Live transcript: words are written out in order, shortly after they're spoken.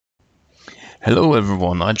Hello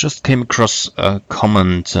everyone, I just came across a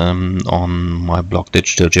comment on my blog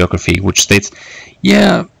Digital Geography which states,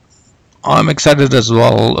 yeah, I'm excited as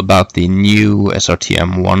well about the new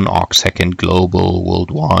SRTM 1 arcsec and global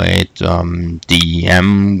worldwide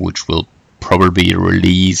DEM, which will probably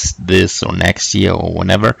release this or next year or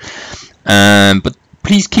whenever. But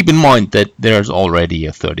please keep in mind that there's already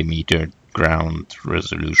a 30-meter ground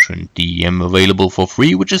resolution DEM available for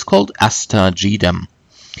free, which is called ASTER GDEM.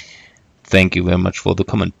 Thank you very much for the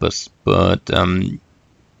comment, Buzz. But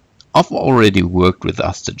I've already worked with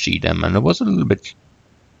ASTER GDEM and I was a little bit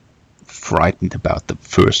frightened about the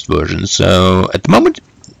first version. So at the moment,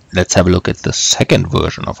 let's have a look at the second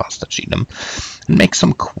version of ASTER GDEM and make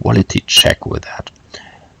some quality check with that.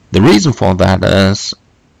 The reason for that is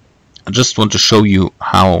I just want to show you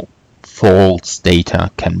how false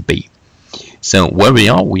data can be. So where we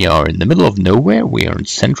are in the middle of nowhere. We are in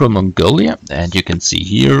central Mongolia, and you can see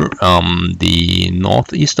here the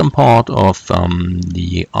northeastern part of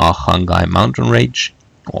the Archangai mountain range,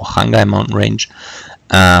 or Khangai mountain range.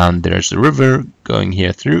 And there's a river going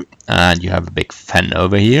here through, and you have a big fen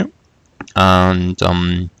over here. And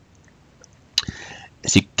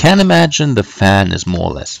as you can imagine, the fen is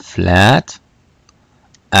more or less flat,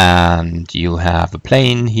 and you have a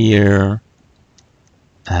plain here.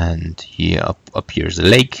 And here up here is a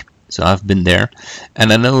lake, so I've been there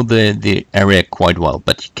and I know the area quite well,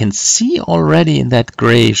 but you can see already in that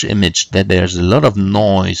grayish image that there's a lot of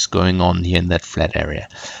noise going on here in that flat area.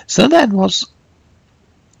 So that was,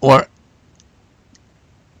 or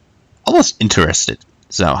I was interested,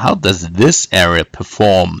 so how does this area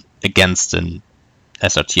perform against an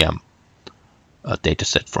SRTM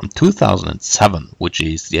dataset from 2007, which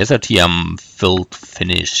is the SRTM filled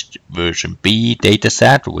finished version B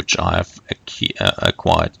dataset, which I've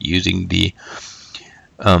acquired using the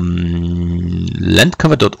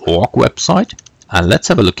landcover.org website. And let's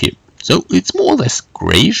have a look here. So it's more or less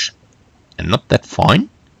grayish and not that fine.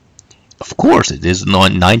 Of course, it is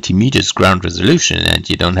 90 meters ground resolution, and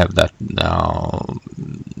you don't have that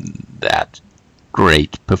that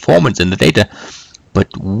great performance in the data.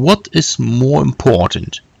 But what is more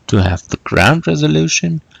important, to have the ground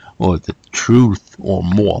resolution or the truth, or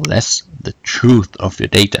more or less the truth of your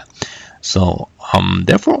data? So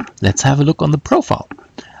therefore, let's have a look on the profile.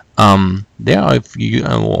 Here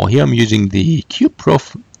I'm using the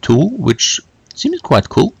CubeProf tool, which seems quite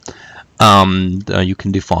cool. You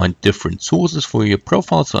can define different sources for your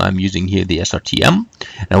profile. So I'm using here the SRTM,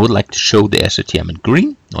 and I would like to show the SRTM in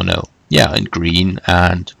green. Oh no, yeah, in green,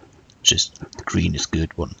 and just green is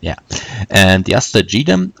good one, yeah. And the ASTER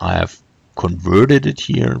GDEM, I have converted it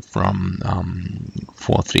here from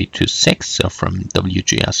 4326, so from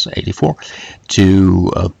WGS 84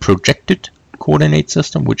 to a projected coordinate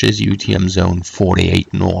system, which is UTM zone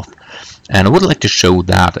 48 north. And I would like to show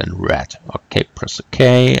that in red. Okay, press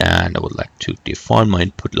OK, and I would like to define my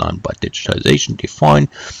input line by digitization. Define.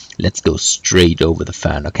 Let's go straight over the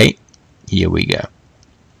fan. Okay, here we go.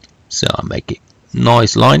 So I make it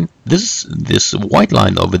nice line. This white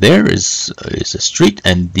line over there is a street,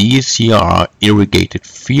 and these here are irrigated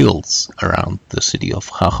fields around the city of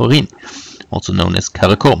Khachorin, also known as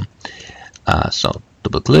Karakum. So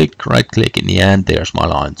double click, right click, in the end there's my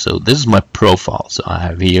line. So this is my profile. So I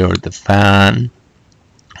have here the fan,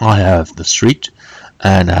 I have the street,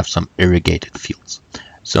 and I have some irrigated fields.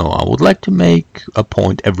 So I would like to make a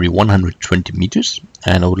point every 120 meters,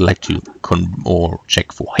 and I would like to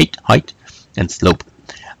check for height and slope.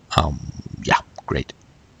 Yeah, great.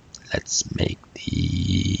 Let's make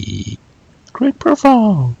the great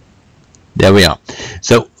profile. There we are.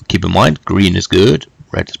 So keep in mind, green is good,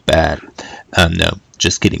 red is bad. No,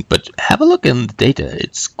 just kidding. But have a look in the data.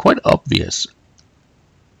 It's quite obvious.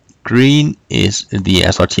 Green is the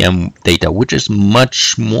SRTM data, which is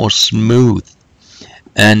much more smooth,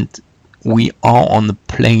 and we are on the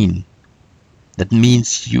plane. That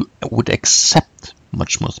means you would accept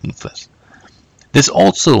much more smoothness. This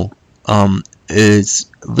also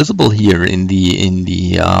is visible here in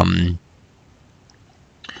the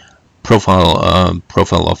profile of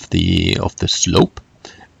the slope,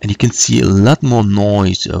 and you can see a lot more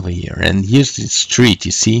noise over here. And here's the street.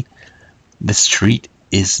 You see, the street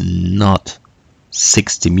is not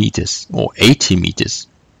 60 meters or 80 meters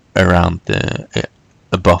around the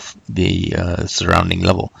above the surrounding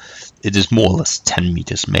level. It is more or less 10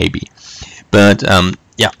 meters maybe. But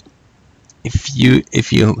yeah.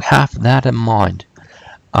 If you have that in mind,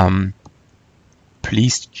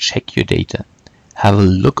 please check your data, have a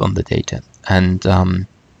look on the data, and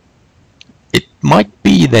it might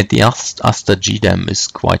be that the ASTER GDEM is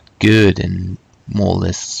quite good and more or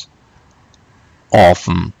less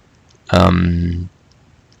often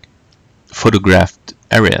photographed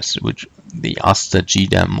areas, which the ASTER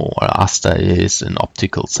GDEM or ASTER is an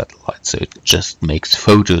optical satellite, so it just makes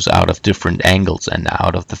photos out of different angles, and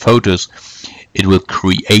out of the photos it will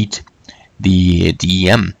create the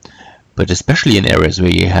DEM. But especially in areas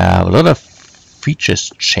where you have a lot of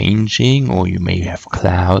features changing, or you may have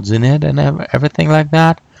clouds in it and everything like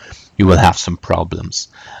that, you will have some problems.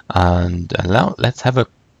 And now let's have a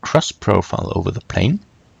cross profile over the plane.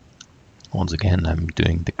 Once again, I'm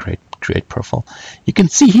doing the create profile. You can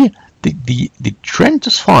see here the trend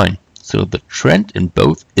is fine. So the trend in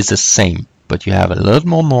both is the same, but you have a lot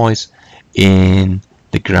more noise in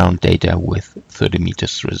the ground data with 30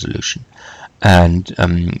 meters resolution. And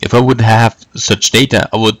if I would have such data,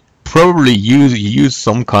 I would probably use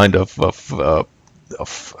some kind of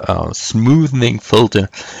smoothing filter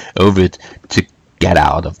over it to get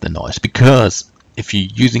out of the noise. Because if you're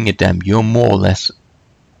using a DEM, you're more or less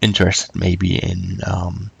interested maybe in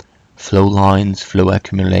flow lines, flow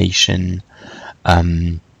accumulation,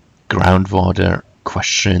 groundwater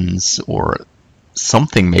questions, or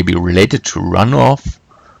something maybe related to runoff,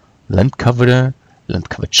 land cover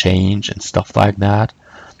change and stuff like that,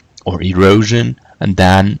 or erosion. And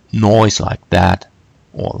then noise like that,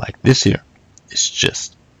 or like this here, it's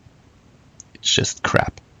just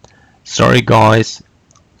crap. Sorry guys,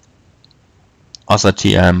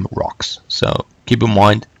 SRTM rocks. So keep in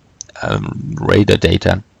mind, radar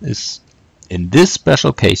data is in this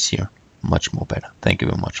special case here much more better. Thank you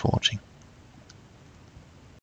very much for watching.